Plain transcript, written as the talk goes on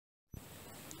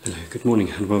Hello, good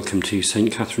morning and welcome to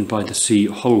St Catherine by the Sea,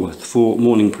 Holworth, for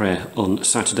morning prayer on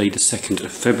Saturday the 2nd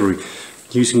of February,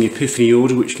 using the Epiphany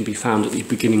order which can be found at the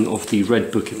beginning of the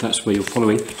Red Book if that's where you're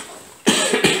following.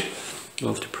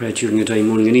 After prayer during the day,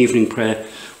 morning and evening prayer,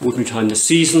 ordinary time the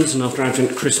seasons, and after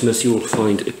Advent Christmas you'll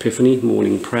find Epiphany,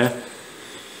 morning prayer.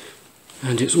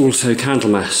 And it's also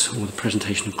Candlemas, or the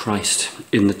presentation of Christ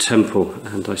in the temple,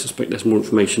 and I suspect there's more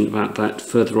information about that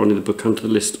further on in the book under the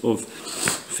list of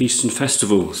feasts and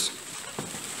festivals.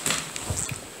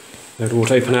 O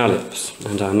Lord, open our lips,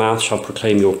 and our mouth shall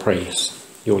proclaim your praise.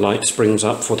 Your light springs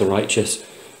up for the righteous,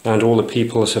 and all the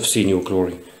peoples have seen your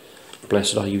glory.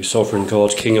 Blessed are you, sovereign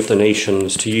God, King of the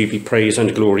nations. To you be praise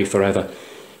and glory forever.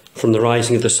 From the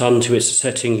rising of the sun to its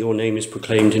setting, your name is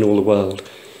proclaimed in all the world.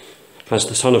 As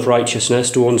the Sun of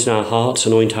Righteousness dawns in our hearts,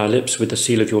 anoint our lips with the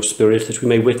seal of your Spirit, that we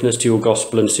may witness to your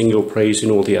gospel and sing your praise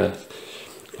in all the earth.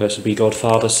 Blessed be God,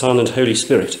 Father, Son, and Holy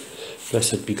Spirit.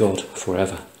 Blessed be God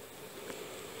forever.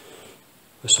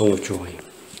 A song of joy.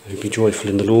 Oh, be joyful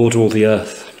in the Lord, all the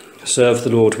earth. Serve the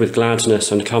Lord with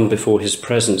gladness, and come before his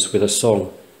presence with a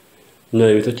song.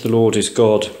 Know that the Lord is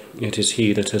God. It is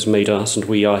he that has made us, and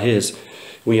we are his.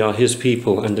 We are his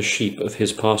people and the sheep of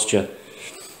his pasture.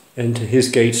 Enter his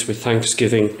gates with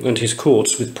thanksgiving, and his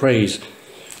courts with praise.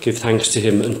 Give thanks to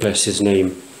him and bless his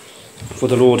name. For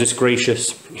the Lord is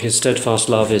gracious, his steadfast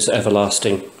love is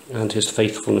everlasting, and his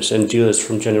faithfulness endures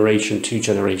from generation to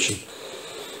generation.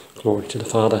 Glory to the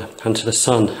Father, and to the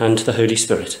Son, and to the Holy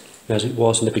Spirit, as it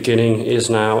was in the beginning, is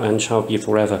now, and shall be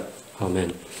forever.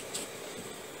 Amen.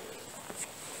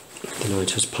 The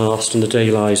night has passed, and the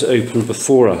day lies open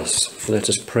before us. Let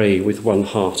us pray with one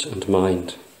heart and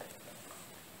mind.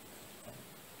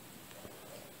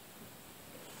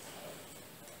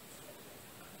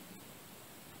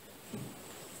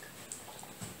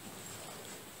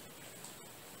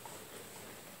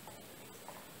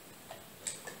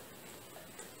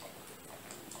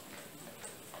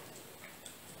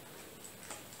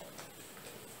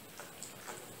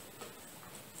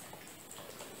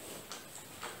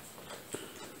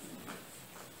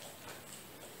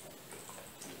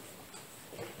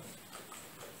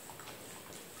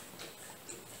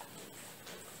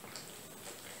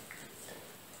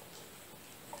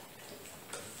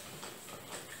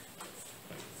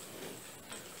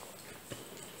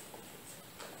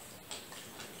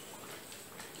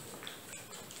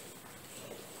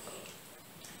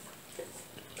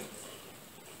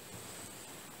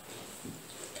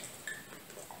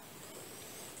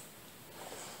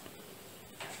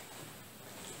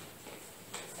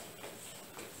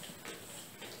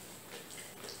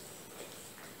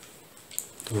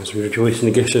 As we rejoice in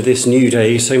the gift of this new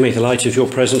day, so may the light of your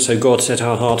presence, O God, set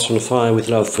our hearts on fire with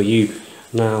love for you,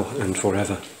 now and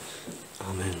forever.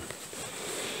 Amen.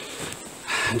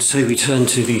 And so we turn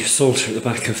to the Psalter at the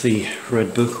back of the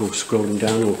Red Book, or scrolling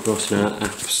down or across in our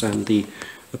apps, and the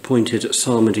appointed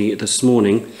psalmody this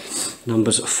morning,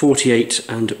 numbers 48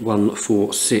 and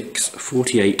 146.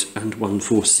 48 and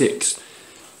 146.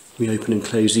 We open and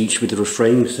close each with the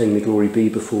refrain, saying the glory be,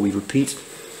 before we repeat it,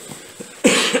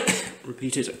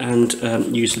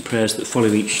 and use the prayers that follow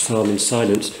each psalm in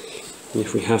silence,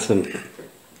 if we have them.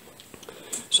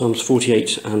 Psalms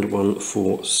 48 and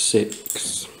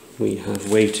 146. We have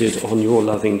waited on your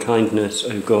loving kindness,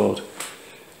 O God.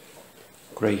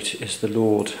 Great is the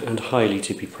Lord, and highly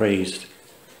to be praised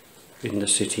in the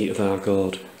city of our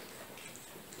God.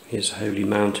 His holy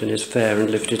mountain is fair and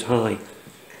lifted high,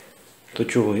 the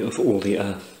joy of all the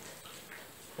earth.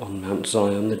 On Mount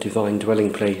Zion, the divine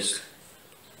dwelling place,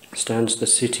 stands the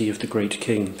city of the great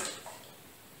King.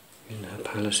 In her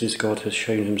palaces God has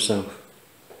shown himself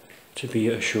to be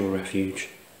a sure refuge.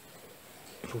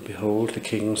 For behold, the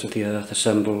kings of the earth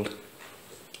assembled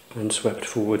and swept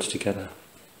forward together.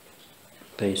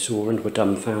 They saw and were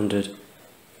dumbfounded.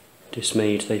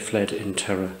 Dismayed they fled in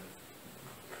terror.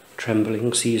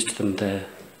 Trembling seized them there.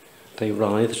 They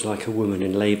writhed like a woman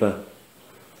in labour,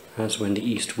 as when the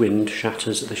east wind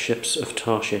shatters the ships of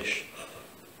Tarshish.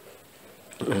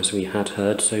 As we had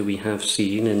heard, so we have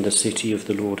seen in the city of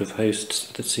the Lord of hosts,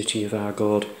 the city of our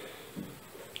God.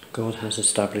 God has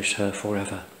established her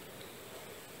forever.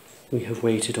 We have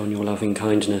waited on your loving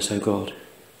kindness, O God,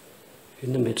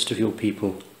 in the midst of your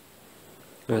people.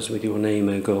 As with your name,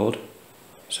 O God,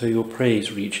 so your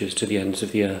praise reaches to the ends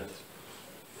of the earth.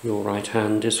 Your right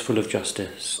hand is full of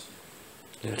justice.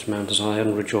 Let Mount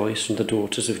Zion rejoice, and the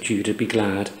daughters of Judah be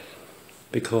glad,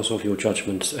 because of your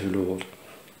judgments, O Lord.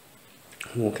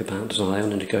 Walk about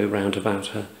Zion and go round about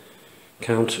her.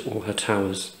 Count all her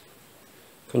towers.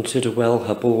 Consider well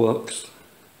her bulwarks.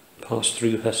 Pass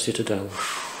through her citadel.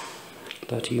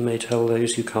 that you may tell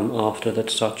those who come after that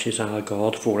such is our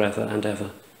God for ever and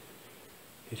ever.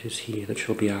 It is he that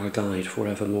shall be our guide for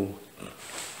evermore.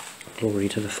 Glory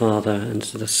to the Father, and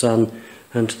to the Son,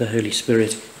 and to the Holy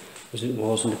Spirit, as it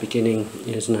was in the beginning,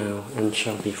 is now, and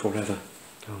shall be for ever.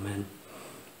 Amen.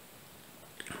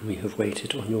 We have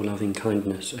waited on your loving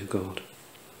kindness, O God.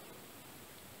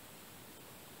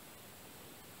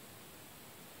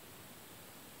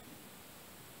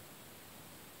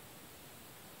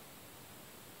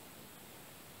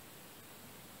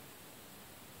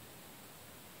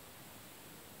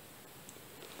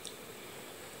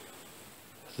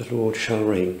 The Lord shall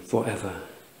reign for ever.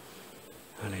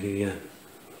 Alleluia.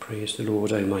 Praise the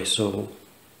Lord, O my soul.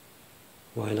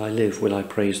 While I live will I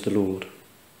praise the Lord.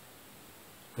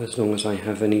 As long as I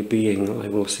have any being, I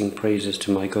will sing praises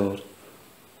to my God.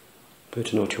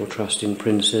 Put not your trust in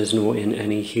princes, nor in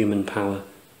any human power,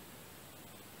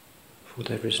 for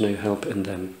there is no help in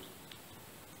them.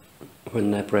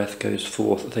 When their breath goes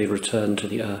forth, they return to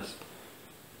the earth.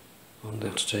 On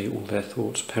that day all their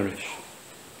thoughts perish.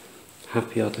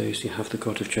 Happy are those who have the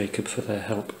God of Jacob for their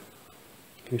help,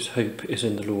 whose hope is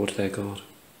in the Lord their God,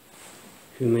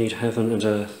 who made heaven and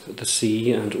earth, the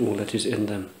sea and all that is in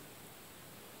them,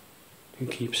 who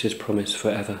keeps his promise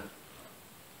forever,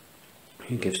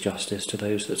 who gives justice to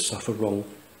those that suffer wrong,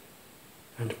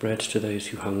 and bread to those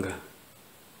who hunger.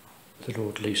 The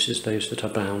Lord looses those that are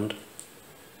bound.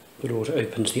 The Lord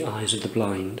opens the eyes of the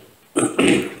blind.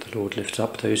 The Lord lifts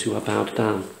up those who are bowed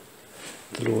down.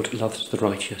 The Lord loves the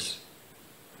righteous.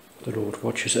 The Lord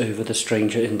watches over the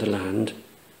stranger in the land.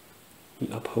 He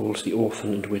upholds the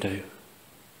orphan and widow.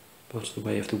 But the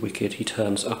way of the wicked he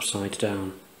turns upside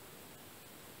down.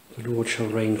 The Lord shall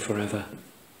reign forever.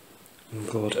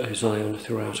 O God, O Zion,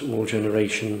 throughout all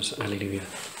generations. Alleluia.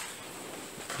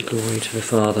 Glory to the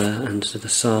Father, and to the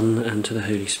Son, and to the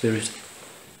Holy Spirit,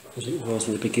 as it was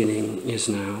in the beginning, is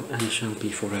now, and shall be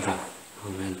forever.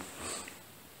 Amen.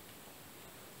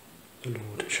 The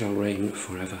Lord shall reign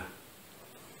forever.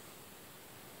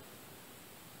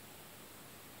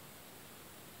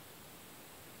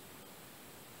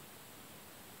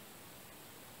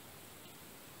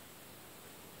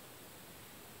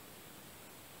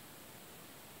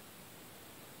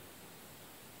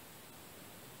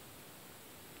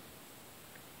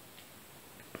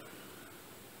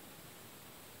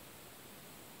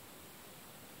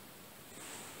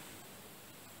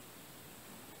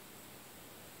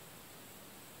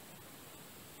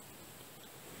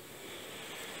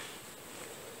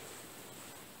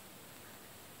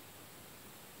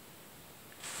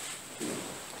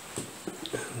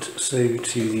 So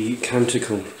to the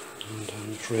canticle, and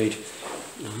I'm afraid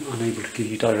I'm unable to give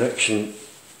you direction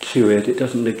to it. It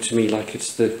doesn't look to me like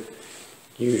it's the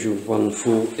usual one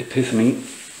for Epiphany,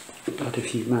 but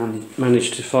if you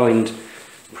manage to find the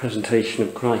presentation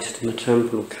of Christ in the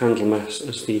temple or Candlemas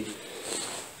as the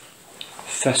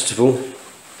festival,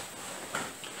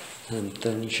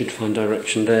 then you should find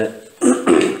direction there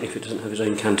if it doesn't have its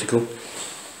own canticle.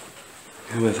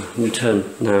 However, we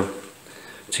turn now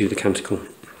to the canticle.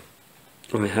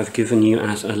 I have given you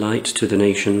as a light to the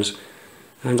nations,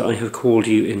 and I have called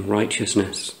you in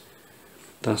righteousness.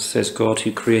 Thus says God,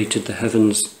 who created the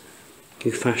heavens,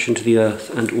 who fashioned the earth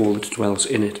and all that dwells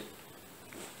in it,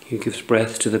 who gives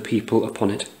breath to the people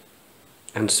upon it,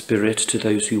 and spirit to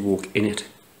those who walk in it.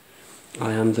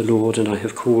 I am the Lord, and I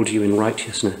have called you in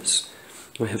righteousness.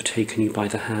 I have taken you by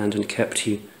the hand and kept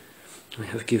you. I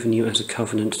have given you as a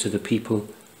covenant to the people,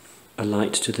 a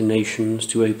light to the nations,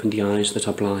 to open the eyes that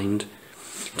are blind,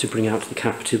 to bring out the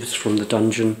captives from the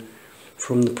dungeon,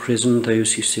 from the prison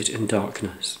those who sit in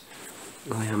darkness.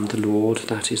 I am the Lord,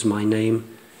 that is my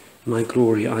name. My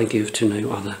glory I give to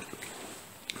no other.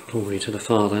 Glory to the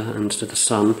Father, and to the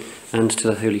Son, and to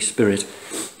the Holy Spirit,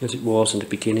 as it was in the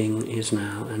beginning, is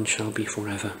now, and shall be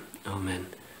forever. Amen.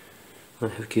 I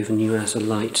have given you as a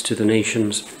light to the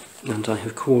nations, and I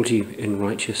have called you in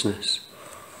righteousness.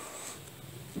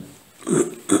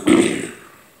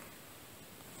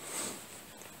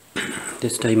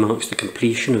 This day marks the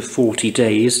completion of 40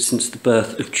 days since the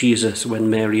birth of Jesus, when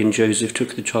Mary and Joseph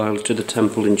took the child to the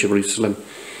temple in Jerusalem.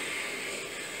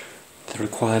 The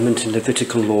requirement in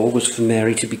Levitical law was for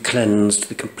Mary to be cleansed,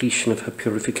 the completion of her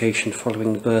purification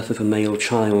following the birth of a male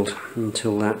child.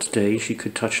 Until that day she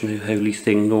could touch no holy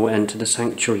thing nor enter the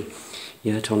sanctuary.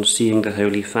 Yet on seeing the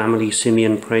Holy Family,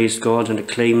 Simeon praised God and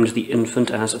acclaimed the infant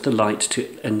as the light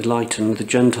to enlighten the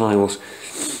Gentiles.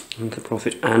 And the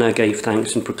prophet Anna gave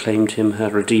thanks and proclaimed him her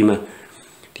Redeemer.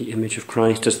 The image of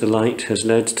Christ as the light has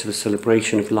led to the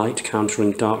celebration of light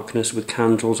countering darkness, with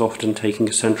candles often taking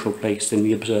a central place in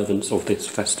the observance of this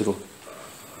festival.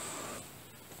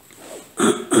 So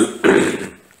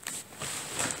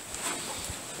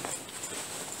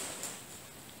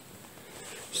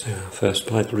our first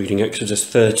Bible reading, Exodus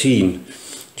 13,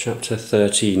 chapter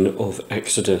 13 of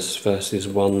Exodus, verses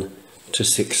 1 to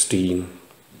 16.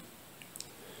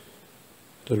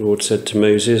 The Lord said to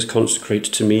Moses, "Consecrate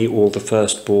to me all the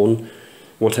firstborn,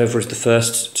 whatever is the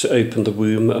first to open the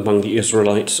womb among the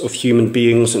Israelites of human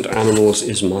beings and animals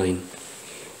is mine."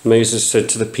 Moses said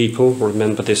to the people,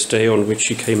 "Remember this day on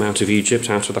which you came out of Egypt,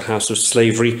 out of the house of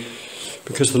slavery,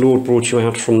 because the Lord brought you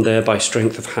out from there by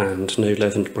strength of hand. No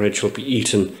leavened bread shall be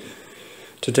eaten.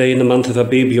 Today in the month of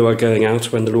Abib you are going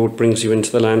out, when the Lord brings you into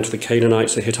the land of the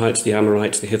Canaanites, the Hittites, the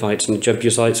Amorites, the Hivites and the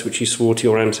Jebusites, which he swore to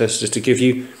your ancestors to give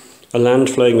you, a land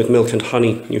flowing with milk and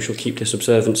honey. You shall keep this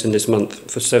observance in this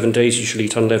month. For 7 days you shall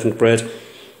eat unleavened bread,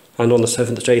 and on the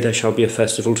 7th day there shall be a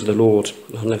festival to the Lord.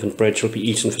 Unleavened bread shall be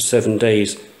eaten for 7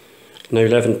 days. No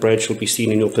leavened bread shall be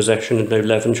seen in your possession, and no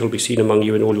leaven shall be seen among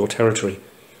you in all your territory.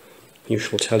 You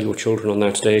shall tell your children on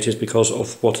that day, it is because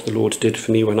of what the Lord did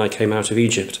for me when I came out of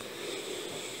Egypt.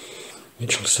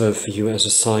 It shall serve for you as a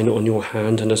sign on your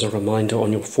hand and as a reminder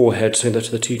on your forehead, so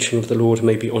that the teaching of the Lord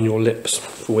may be on your lips.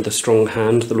 For with a strong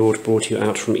hand the Lord brought you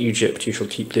out from Egypt. You shall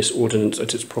keep this ordinance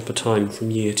at its proper time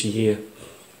from year to year.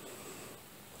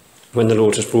 When the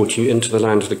Lord has brought you into the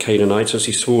land of the Canaanites, as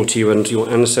he swore to you and your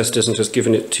ancestors and has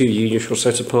given it to you, you shall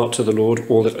set apart to the Lord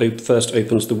all that first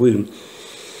opens the womb.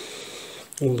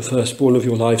 All the firstborn of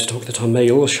your livestock that are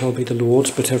male shall be the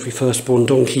Lord's, but every firstborn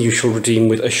donkey you shall redeem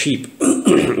with a sheep.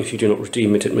 If you do not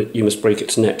redeem it, you must break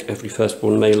its neck. Every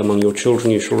firstborn male among your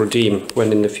children you shall redeem.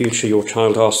 When in the future your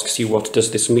child asks you, what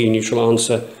does this mean? You shall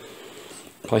answer,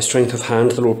 by strength of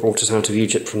hand the Lord brought us out of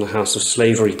Egypt from the house of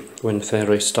slavery. When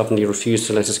Pharaoh stubbornly refused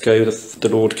to let us go, the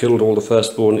Lord killed all the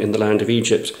firstborn in the land of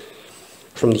Egypt,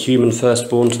 from the human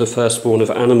firstborn to the firstborn of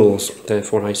animals.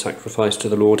 Therefore I sacrifice to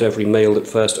the Lord every male that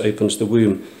first opens the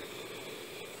womb.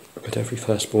 But every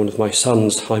firstborn of my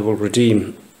sons I will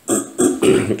redeem.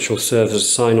 It shall serve as a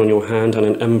sign on your hand and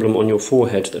an emblem on your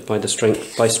forehead, that by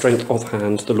strength of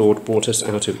hand the Lord brought us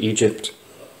out of Egypt.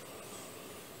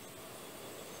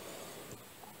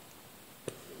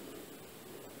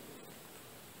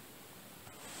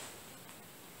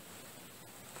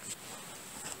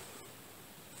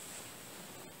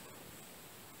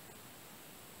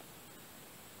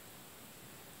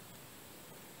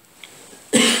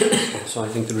 So I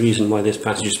think the reason why this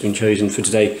passage has been chosen for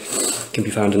today can be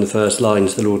found in the first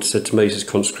lines. The Lord said to Moses,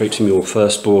 "Consecrate to me your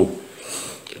firstborn,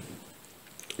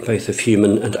 both of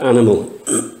human and animal."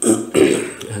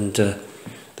 And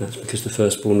that's because the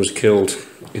firstborn was killed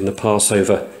in the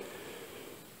Passover.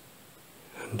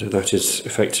 And that is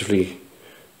effectively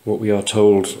what we are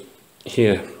told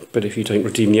here. But if you don't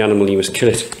redeem the animal, you must kill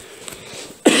it.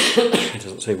 It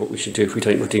doesn't say what we should do if we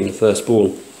don't redeem the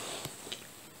firstborn.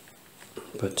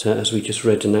 But as we just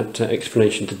read in that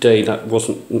explanation today, that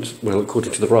wasn't, well,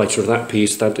 according to the writer of that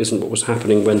piece, that isn't what was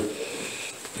happening when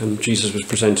Jesus was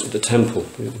presented at the temple.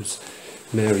 It was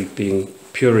Mary being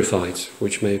purified,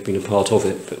 which may have been a part of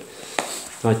it. But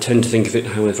I tend to think of it,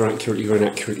 however accurately or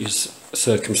inaccurately, as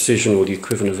circumcision, or the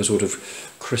equivalent of a sort of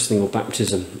christening or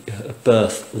baptism, a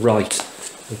birth rite,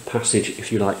 a passage,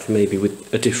 if you like, maybe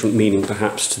with a different meaning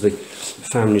perhaps to the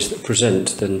families that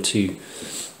present than to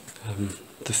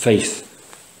the faith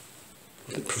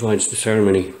that provides the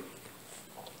ceremony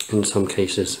in some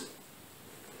cases.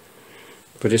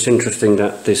 But it's interesting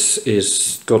that this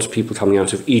is God's people coming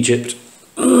out of Egypt,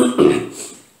 and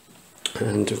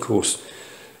of course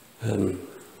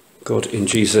God in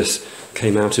Jesus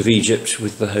came out of Egypt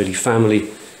with the Holy Family,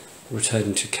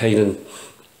 returning to Canaan,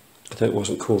 though it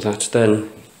wasn't called that then,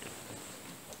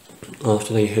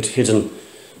 after they had hidden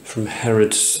from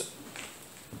Herod's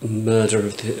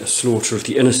slaughter of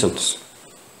the innocents.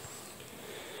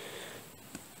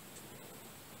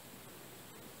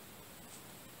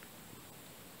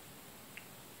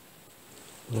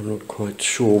 I'm not quite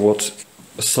sure what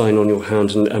a sign on your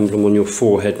hand and an emblem on your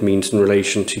forehead means in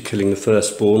relation to killing the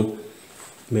firstborn.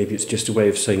 Maybe it's just a way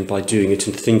of saying by doing it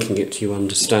and thinking it, you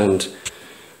understand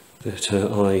that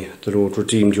I, the Lord,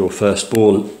 redeemed your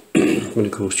firstborn. When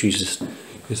of course Jesus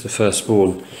is the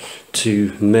firstborn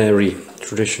to Mary,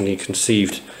 traditionally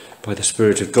conceived by the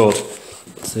Spirit of God,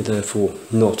 so therefore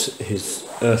not his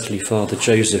earthly father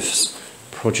Joseph's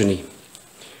progeny.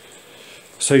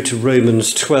 So to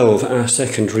Romans 12, our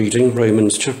second reading,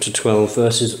 Romans chapter 12,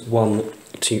 verses 1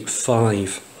 to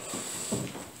 5.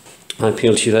 I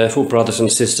appeal to you therefore, brothers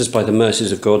and sisters, by the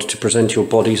mercies of God, to present your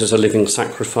bodies as a living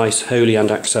sacrifice, holy and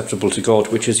acceptable to God,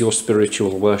 which is your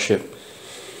spiritual worship.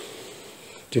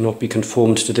 Do not be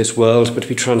conformed to this world, but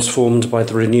be transformed by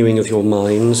the renewing of your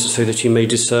minds, so that you may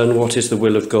discern what is the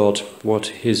will of God,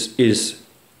 what is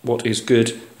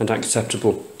good and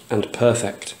acceptable and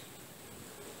perfect.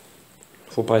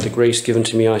 For by the grace given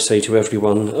to me I say to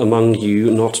everyone among you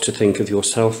not to think of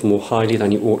yourself more highly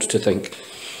than you ought to think,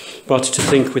 but to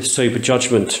think with sober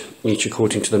judgment, each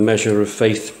according to the measure of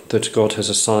faith that God has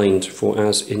assigned. For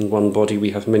as in one body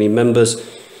we have many members,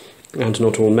 and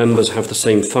not all members have the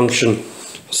same function,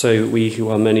 so we who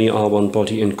are many are one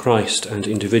body in Christ, and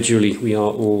individually we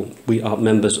are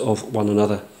members of one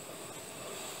another.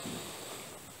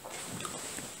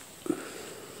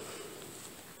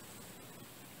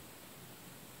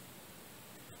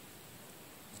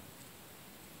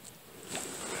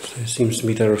 So it seems to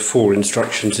me there are 4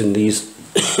 instructions in these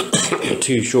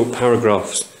 2 short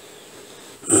paragraphs.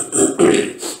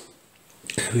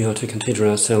 We are to consider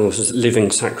ourselves as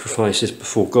living sacrifices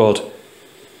before God,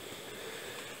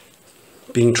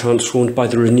 being transformed by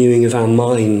the renewing of our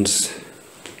minds,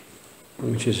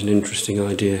 which is an interesting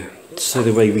idea. So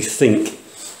the way we think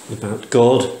about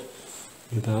God,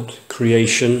 about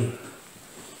creation,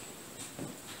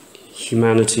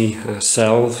 humanity,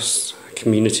 ourselves,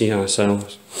 community,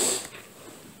 ourselves,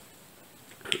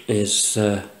 is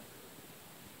the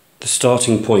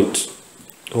starting point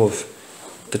of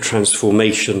the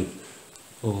transformation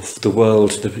of the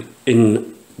world, the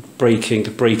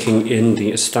breaking in,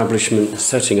 the establishment, the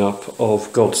setting up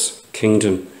of God's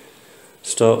kingdom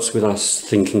starts with us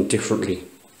thinking differently,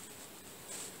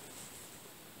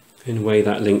 in a way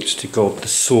that links to God, the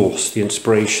source, the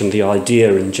inspiration, the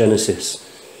idea in Genesis,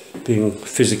 being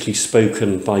physically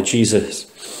spoken by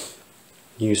Jesus,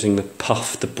 using the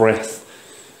puff, the breath,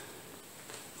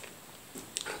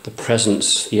 the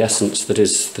presence, the essence that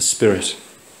is the Spirit.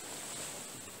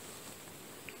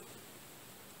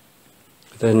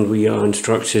 Then we are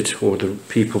instructed, or the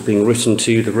people being written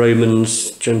to, the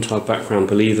Romans, Gentile background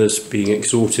believers, being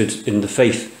exhorted in the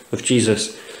faith of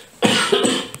Jesus,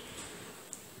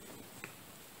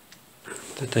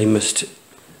 that they must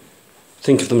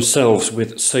think of themselves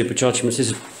with sober judgment.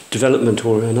 This is a development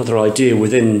or another idea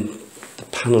within the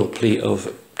panoply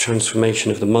of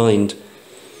transformation of the mind.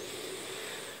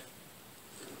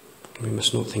 We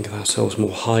must not think of ourselves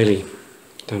more highly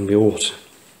than we ought.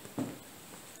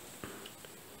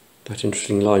 That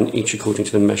interesting line, each according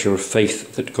to the measure of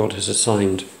faith that God has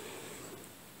assigned,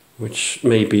 which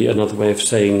may be another way of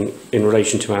saying in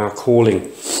relation to our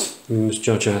calling. We must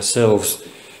judge ourselves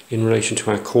in relation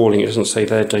to our calling. It doesn't say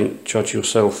there, don't judge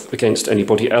yourself against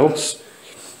anybody else,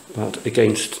 but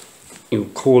against your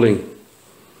calling.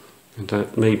 And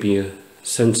that may be a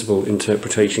sensible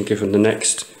interpretation given the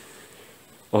next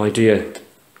idea.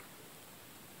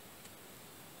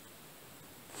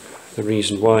 The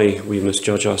reason why we must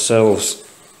judge ourselves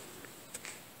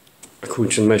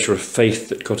according to the measure of faith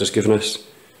that God has given us,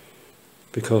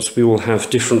 because we all have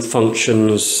different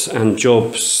functions and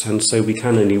jobs, and so we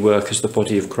can only work as the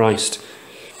body of Christ,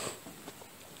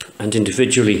 and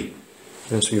individually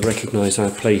as we recognise our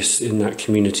place in that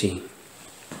community.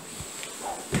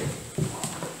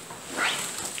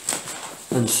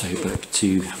 And so back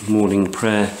to morning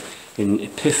prayer in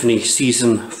Epiphany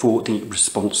season for the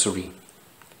responsory.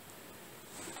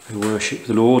 I worship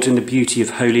the Lord in the beauty of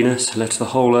holiness. Let the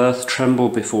whole earth tremble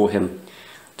before him.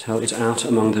 Tell it out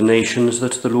among the nations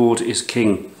that the Lord is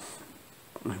King.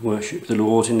 I worship the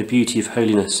Lord in the beauty of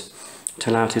holiness.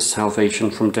 Tell out his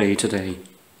salvation from day to day.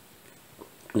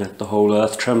 Let the whole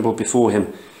earth tremble before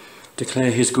him.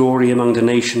 Declare his glory among the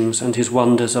nations and his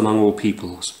wonders among all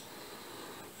peoples.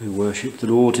 I worship the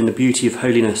Lord in the beauty of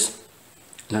holiness.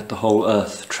 Let the whole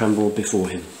earth tremble before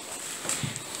him.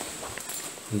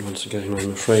 And once again,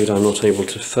 I'm afraid I'm not able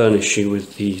to furnish you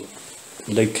with the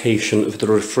location of the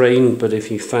refrain, but if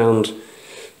you found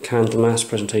Candlemas,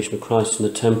 Presentation of Christ in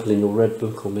the Temple in your red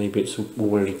book, or maybe it's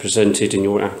already presented in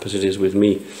your app as it is with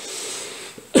me,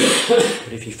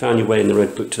 but if you found your way in the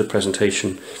red book to the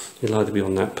presentation, it'll either be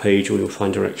on that page or you'll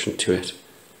find direction to it.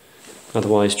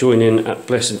 Otherwise, join in at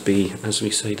Blessed Be as we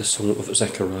say the Song of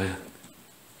Zechariah.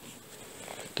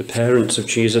 The parents of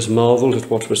Jesus marvelled at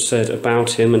what was said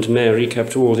about him, and Mary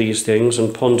kept all these things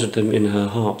and pondered them in her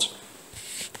heart.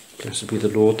 Blessed be the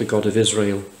Lord, the God of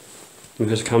Israel, who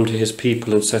has come to his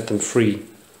people and set them free.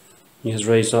 He has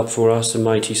raised up for us a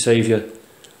mighty Saviour,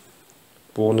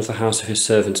 born of the house of his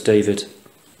servant David.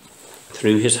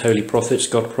 Through his holy prophets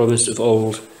God promised of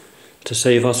old to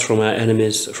save us from our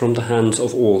enemies, from the hands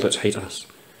of all that hate us,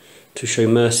 to show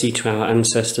mercy to our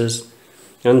ancestors,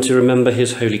 and to remember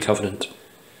his holy covenant.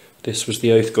 This was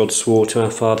the oath God swore to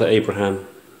our father Abraham,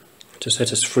 to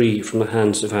set us free from the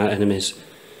hands of our enemies,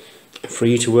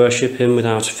 free to worship him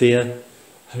without fear,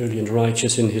 holy and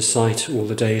righteous in his sight all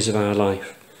the days of our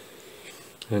life.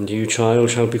 And you, child,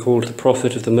 shall be called the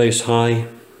prophet of the Most High,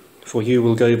 for you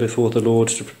will go before the Lord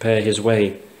to prepare his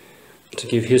way, to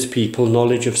give his people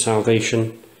knowledge of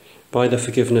salvation by the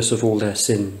forgiveness of all their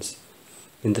sins.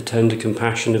 In the tender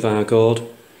compassion of our God,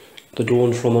 the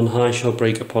dawn from on high shall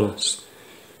break upon us,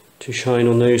 to shine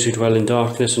on those who dwell in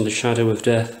darkness and the shadow of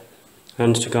death,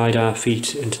 and to guide our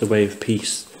feet into the way of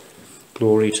peace.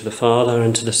 Glory to the Father,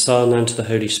 and to the Son, and to the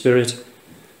Holy Spirit,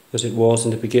 as it was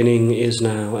in the beginning, is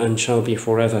now, and shall be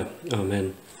forever.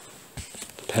 Amen.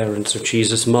 The parents of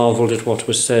Jesus marvelled at what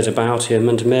was said about him,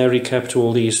 and Mary kept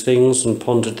all these things and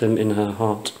pondered them in her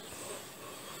heart.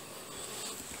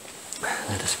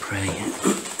 Let us pray.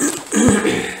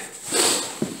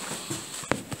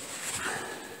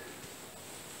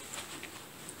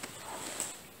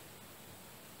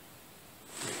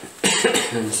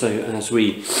 And so as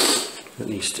we, at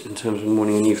least in terms of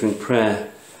morning and evening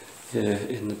prayer here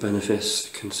in the benefice,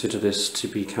 consider this to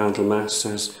be Candlemas,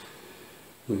 as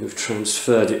we have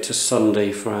transferred it to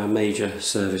Sunday for our major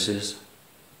services.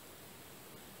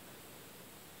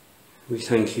 We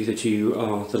thank you that you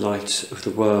are the light of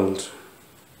the world.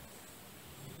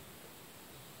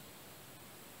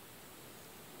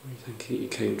 We thank you that you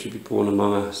came to be born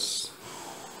among us.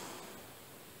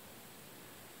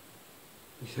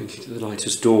 We thank you that the light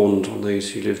has dawned on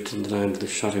those who lived in the land of the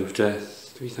shadow of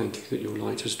death. We thank you that your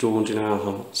light has dawned in our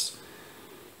hearts,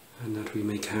 and that we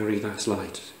may carry that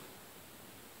light.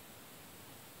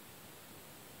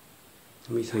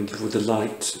 And we thank you for the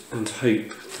light and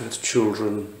hope that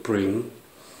children bring.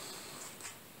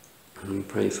 And we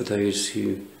pray for those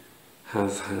who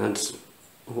have had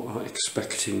or are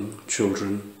expecting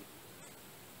children,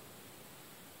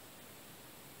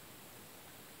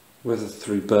 whether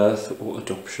through birth or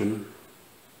adoption.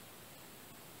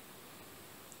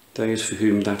 Those for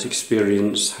whom that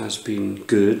experience has been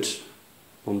good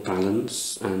on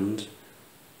balance and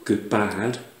good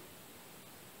bad,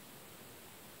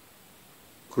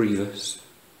 grievous.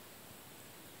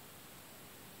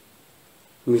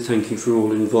 And we thank you for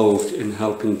all involved in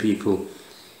helping people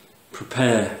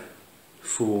prepare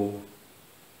for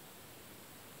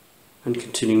and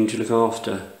continuing to look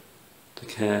after the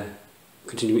care,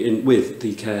 continuing with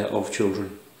the care of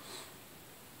children.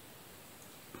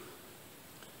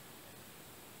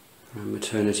 Our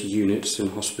maternity units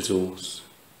in hospitals,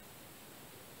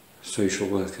 social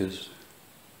workers.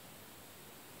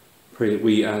 Pray that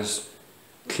we as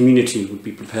community would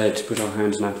be prepared to put our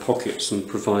hands in our pockets and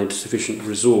provide sufficient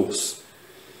resource.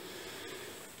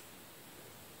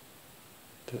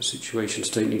 That situations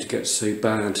don't need to get so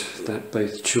bad that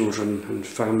both children and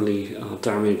family are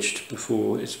damaged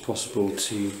before it's possible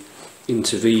to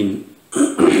intervene,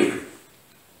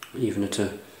 even at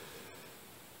a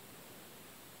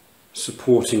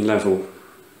supporting level.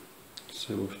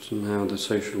 So often now the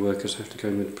social workers have to go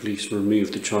in with the police and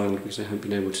remove the child because they haven't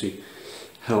been able to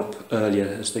help earlier,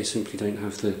 as they simply don't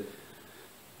have the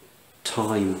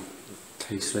time.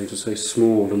 Caseloads are so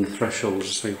small and the thresholds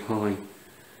are so high.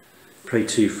 Pray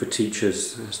too for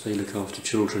teachers as they look after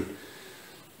children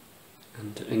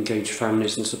and engage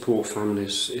families and support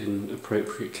families in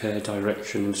appropriate care,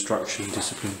 direction, instruction and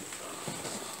discipline.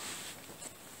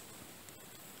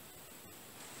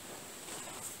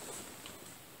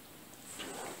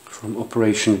 From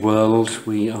Operation World,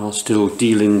 we are still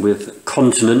dealing with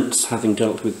continents, having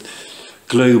dealt with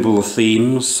global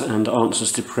themes and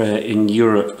answers to prayer in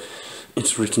Europe.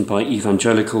 It's written by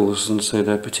evangelicals, and so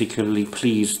they're particularly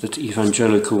pleased that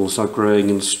evangelicals are growing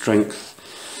in strength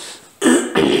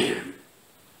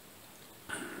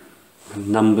and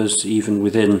numbers, even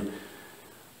within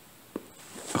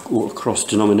or across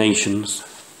denominations.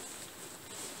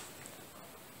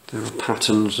 There are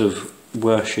patterns of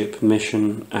worship,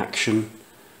 mission, action,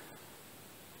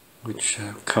 which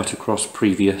cut across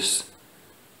previous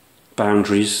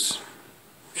boundaries,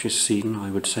 which is seen,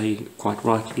 I would say, quite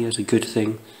rightly as a good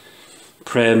thing.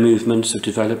 Prayer movements have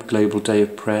developed, Global Day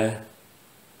of Prayer,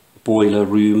 boiler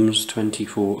rooms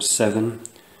 24/7.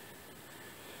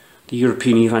 The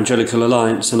European Evangelical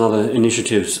Alliance and other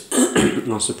initiatives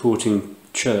are supporting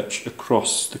church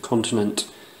across the continent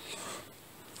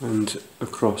and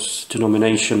across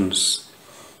denominations.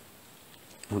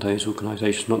 Well, those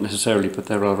organisations, not necessarily, but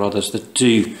there are others that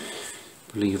do.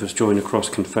 Believers join across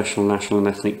confessional, national and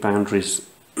ethnic boundaries.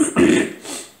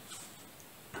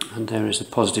 And there is a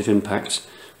positive impact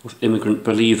of immigrant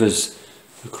believers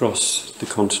across the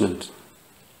continent.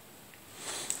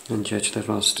 And yet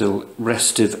there are still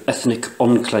restive ethnic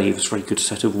enclaves, very good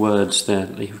set of words there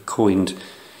that they have coined,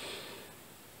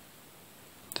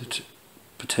 that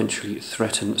potentially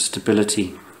threaten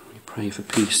stability. We pray for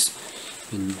peace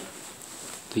in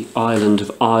the island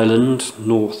of Ireland,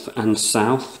 north and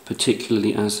south,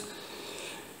 particularly as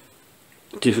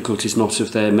difficulties not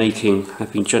of their making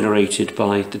have been generated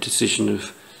by the decision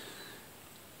of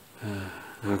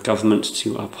our government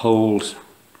to uphold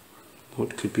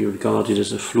what could be regarded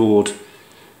as a flawed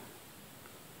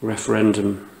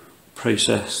referendum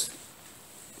process.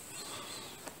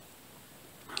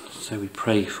 So we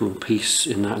pray for peace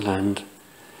in that land,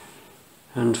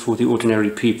 and for the ordinary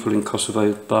people in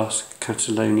Kosovo, Basque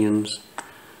Catalonians,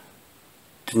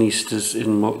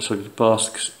 Denistas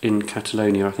Basques in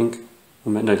Catalonia, I think.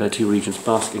 No, there are two regions,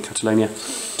 Basque in Catalonia,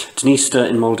 Dnista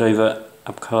in Moldova,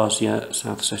 Abkhazia,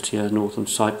 South Ossetia, Northern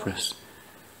Cyprus,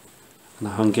 and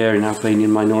the Hungarian,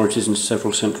 Albanian minorities in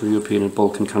several Central European and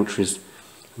Balkan countries,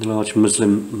 and the large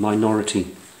Muslim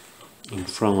minority in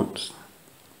France.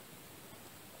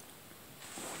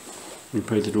 We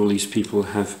pray that all these people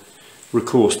have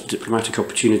recourse to diplomatic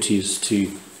opportunities to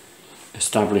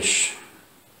establish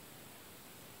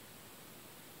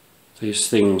those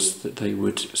things that they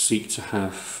would seek to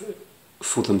have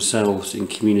for themselves in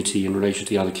community in relation to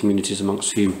the other communities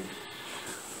amongst whom,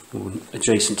 or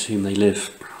adjacent to whom they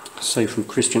live. So from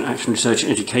Christian Action Research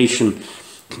and Education,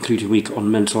 concluded week on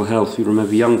mental health, we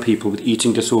remember young people with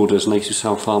eating disorders, and those who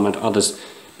self-harm, and others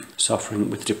suffering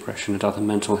with depression and other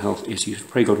mental health issues.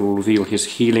 Pray God will reveal his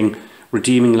healing,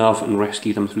 redeeming love, and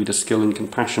rescue them through the skill and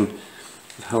compassion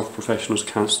of health professionals,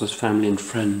 counsellors, family and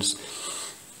friends.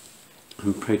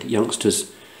 And pray that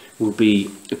youngsters will be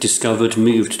discovered,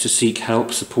 moved to seek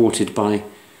help, supported by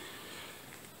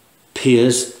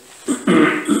peers,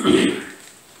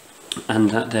 and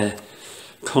that their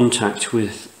contact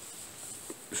with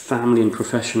family and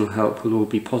professional help will all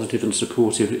be positive and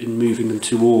supportive in moving them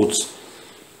towards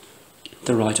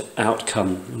the right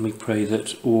outcome. And we pray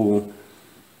that all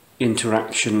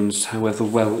interactions, however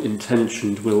well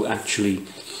intentioned, will actually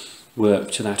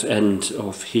work to that end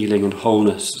of healing and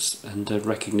wholeness and a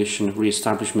recognition of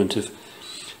re-establishment of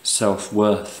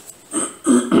self-worth.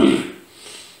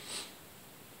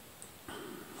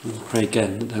 We pray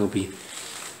again that there will be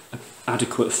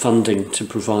adequate funding to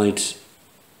provide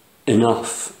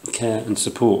enough care and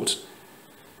support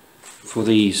for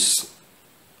these.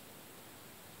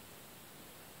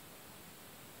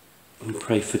 We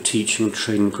pray for teaching,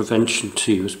 training, prevention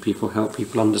too, as people help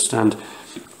people understand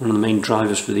one of the main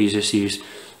drivers for these issues,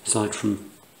 aside from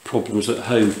problems at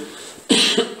home,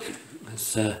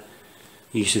 is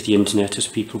use of the internet as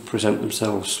people present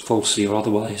themselves falsely or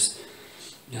otherwise,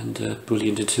 and bully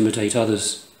and intimidate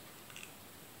others.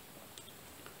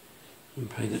 We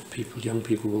pray that young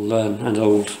people will learn, and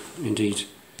old indeed,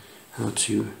 how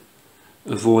to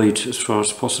avoid as far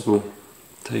as possible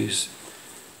those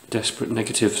desperate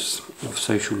negatives of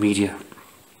social media.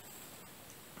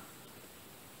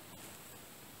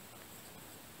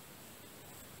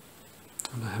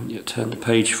 And I haven't yet turned the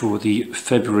page for the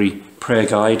February prayer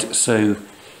guide, so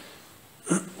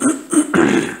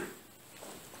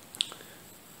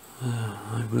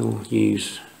I will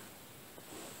use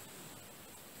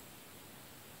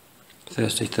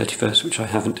Thursday 31st, which I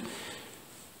haven't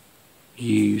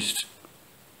used.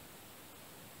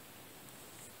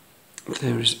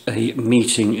 There is a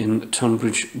meeting in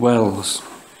Tunbridge Wells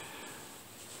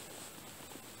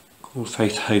called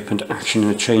Faith, Hope and Action in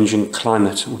a Changing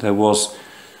Climate, or there was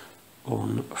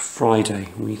on Friday.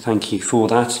 We thank you for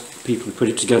that, people who put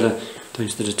it together,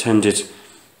 those that attended,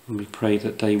 and we pray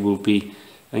that they will be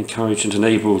encouraged and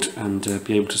enabled and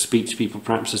be able to speak to people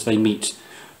perhaps as they meet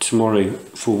tomorrow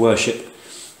for worship,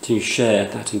 to share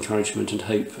that encouragement and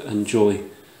hope and joy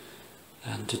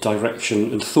and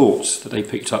direction and thoughts that they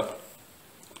picked up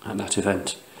at that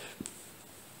event.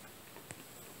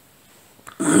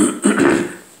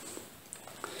 And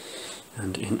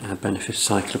in our benefit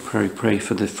cycle of prayer, we pray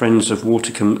for the Friends of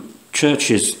Watercombe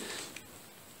churches,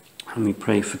 and we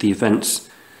pray for the events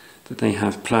that they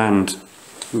have planned.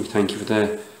 We thank you for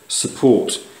their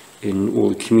support in all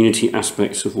the community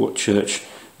aspects of what church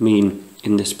mean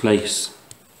in this place.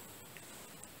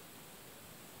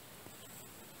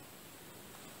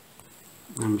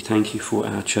 And we thank you for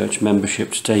our church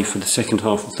membership today, for the second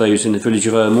half of those in the village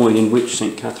of Ermoyne, in which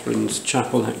St Catherine's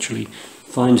Chapel actually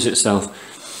finds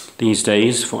itself these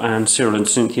days, for Anne, Cyril and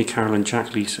Cynthia, Carol and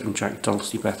Jack, Lisa and Jack,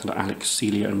 Dulcie, Beth and Alex,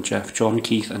 Celia and Jeff, John,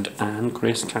 Keith and Anne,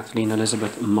 Chris, Kathleen,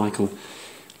 Elizabeth and Michael,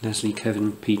 Leslie,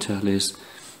 Kevin, Peter, Liz,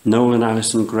 Noel and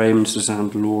Alison, Graham and Suzanne,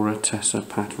 Laura, Tessa,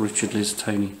 Pat, Richard, Liz,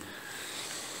 Tony.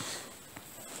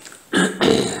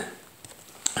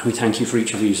 We thank you for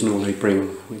each of these and all they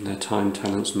bring in their time,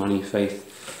 talents, money,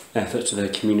 faith, effort to their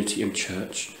community and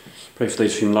church. Pray for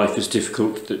those for whom life is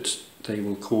difficult, that they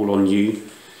will call on you,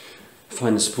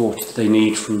 find the support that they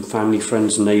need from family,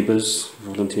 friends and neighbours,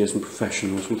 volunteers and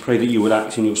professionals. We pray that you will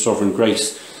act in your sovereign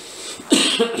grace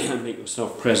and make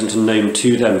yourself present and known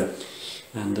to them,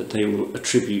 and that they will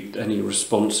attribute any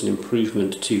response and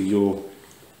improvement to your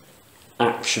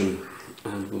action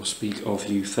and will speak of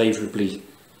you favourably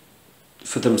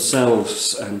for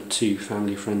themselves and to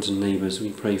family, friends and neighbours.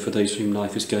 We pray for those for whom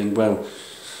life is going well,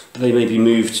 that they may be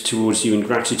moved towards you in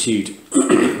gratitude,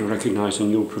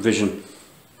 recognising your provision,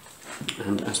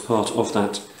 and as part of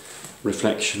that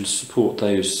reflection support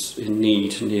those in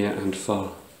need near and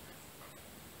far.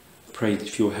 Pray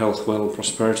for your health, well,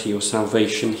 prosperity, your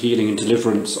salvation, healing and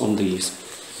deliverance on these,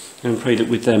 and pray that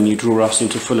with them you draw us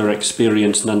into fuller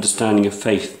experience and understanding of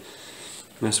faith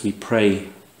as we pray,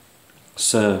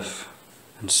 serve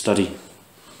and study.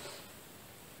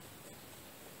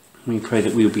 We pray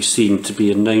that we will be seen to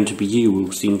be and known to be you, we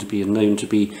will seem to be and known to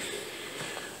be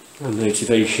our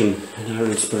motivation and our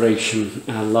inspiration,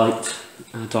 our light,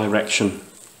 our direction.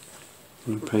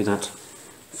 And we pray that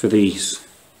for these.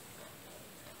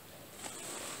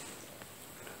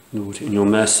 Lord, in your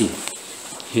mercy,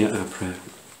 hear our prayer.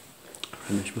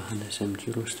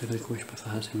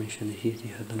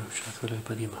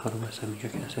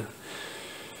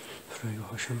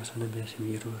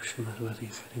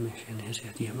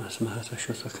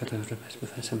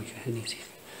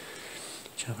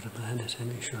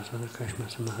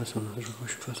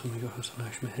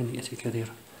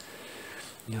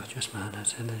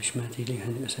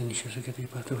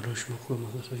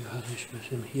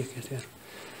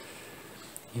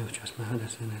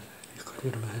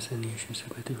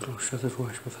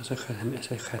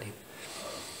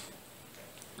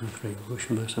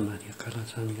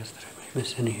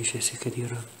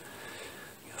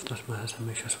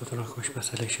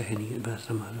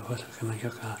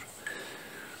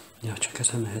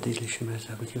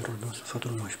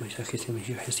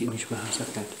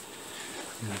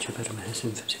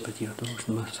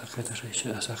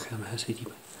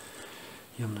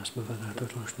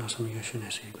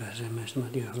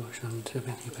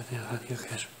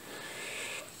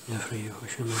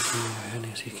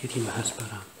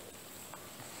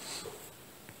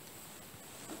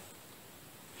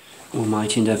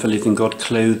 Almighty and ever-living God,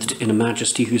 clothed in a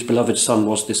majesty whose beloved Son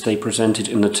was this day presented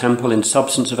in the temple in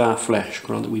substance of our flesh,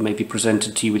 grant that we may be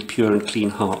presented to you with pure and clean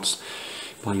hearts.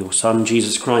 By your Son,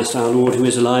 Jesus Christ, our Lord, who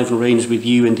is alive and reigns with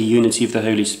you in the unity of the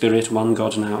Holy Spirit, one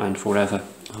God now and forever.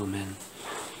 Amen.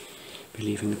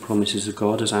 Believing the promises of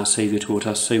God as our Saviour taught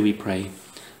us, so we pray.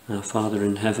 Our Father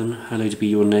in heaven, hallowed be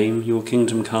your name. Your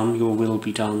kingdom come, your will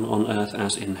be done on earth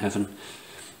as in heaven.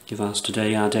 Give us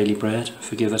today our daily bread.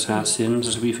 Forgive us our sins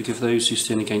as we forgive those who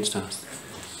sin against us.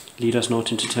 Lead us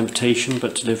not into temptation,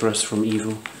 but deliver us from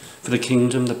evil. For the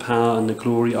kingdom, the power and the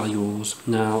glory are yours,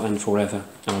 now and forever.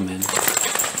 Amen.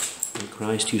 O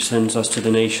Christ, who sends us to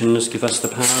the nations, give us the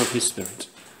power of his Spirit.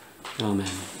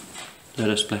 Amen. Let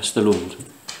us bless the Lord.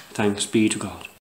 Thanks be to God.